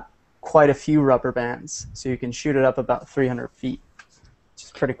it's got quite a few rubber bands, so you can shoot it up about 300 feet, which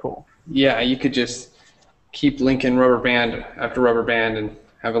is pretty cool. Yeah, you could just keep linking rubber band after rubber band and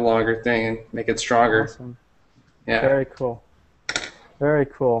have a longer thing and make it stronger. Awesome. Yeah. Very cool. Very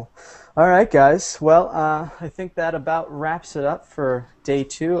cool. All right, guys. Well, I think that about wraps it up for day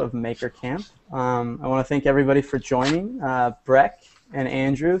 2 of Maker Camp. I want to thank everybody for joining. Breck and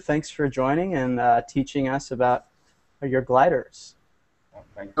Andrew, thanks for joining and teaching us about your gliders.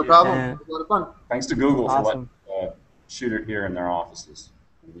 Thank you. No problem. And- It was a lot of fun. Thanks to Google for Awesome. letting shoot it here in their offices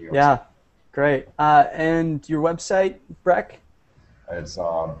in New York Yeah, great. And your website, Breck? It's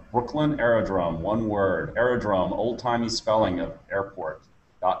Brooklyn Aerodrome, one word. Aerodrome, old-timey spelling of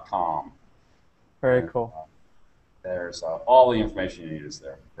airport.com. Very cool. There's all the information you need is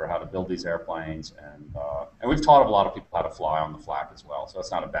there for how to build these airplanes, and we've taught a lot of people how to fly on the flak as well. So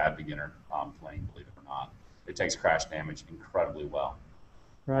it's not a bad beginner plane, believe it or not. It takes crash damage incredibly well.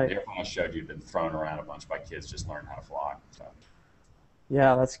 Right. The airplane I showed you had been thrown around a bunch by kids just learning how to fly. So.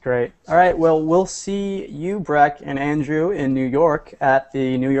 Yeah, that's great. All right, well, we'll see you, Breck and Andrew, in New York at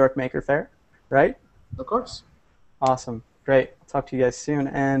the New York Maker Faire, right? Of course. Awesome. Great. I'll talk to you guys soon.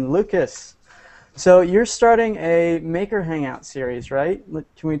 And Lucas, so you're starting a Maker Hangout series, right?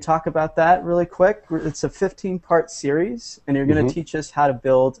 Can we talk about that really quick? It's a 15-part series, and you're going to teach us how to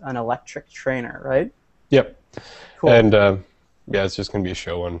build an electric trainer, right? Yep. Cool. And yeah, it's just going to be a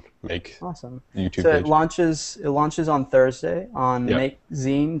show on Make Awesome. YouTube So page. it launches on Thursday on Yep.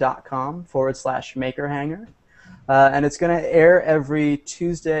 makezine.com/makerhanger. And it's going to air every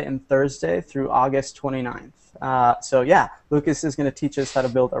Tuesday and Thursday through August 29th. So yeah, Lucas is going to teach us how to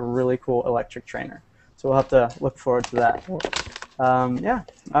build a really cool electric trainer. So we'll have to look forward to that. Yeah.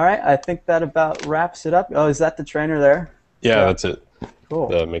 All right. I think that about wraps it up. Oh, is that the trainer there? Yeah, that's it. Cool.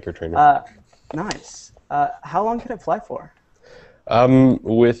 The Maker trainer. Nice. How long can it fly for?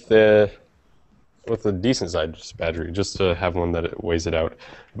 With a decent sized battery, just to have one that it weighs it out,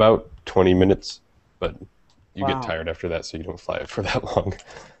 about 20 minutes. But you get tired after that, so you don't fly it for that long.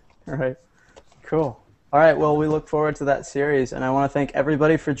 All right. Cool. All right. Well, we look forward to that series, and I want to thank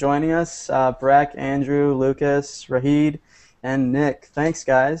everybody for joining us. Breck, Andrew, Lucas, Rahid, and Nick. Thanks,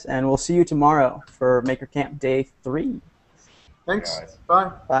 guys, and we'll see you tomorrow for Maker Camp Day 3. Thanks.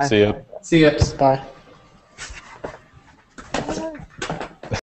 Bye. Bye. See ya. See ya. Bye.